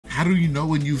how do you know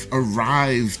when you've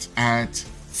arrived at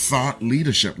thought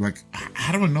leadership? Like,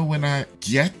 how do I know when I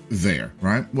get there,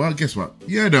 right? Well, guess what?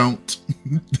 You don't.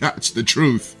 That's the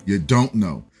truth. You don't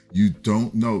know. You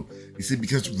don't know. You see,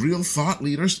 because real thought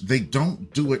leaders, they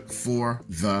don't do it for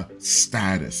the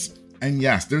status. And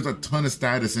yes, there's a ton of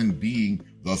status in being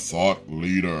the thought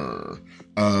leader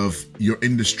of your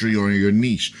industry or your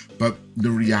niche. But the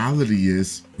reality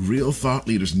is, real thought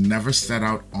leaders never set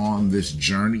out on this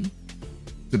journey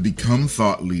to become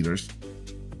thought leaders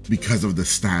because of the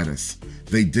status.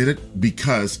 They did it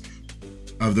because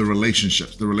of the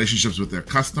relationships with their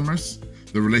customers,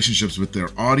 the relationships with their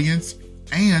audience,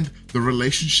 and the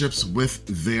relationships with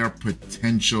their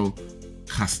potential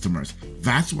customers.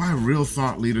 That's why real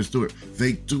thought leaders do it.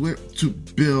 They do it to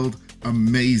build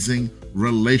amazing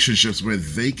relationships where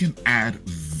they can add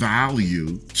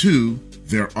value to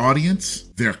their audience,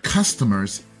 their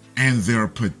customers, and their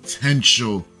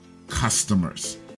potential customers.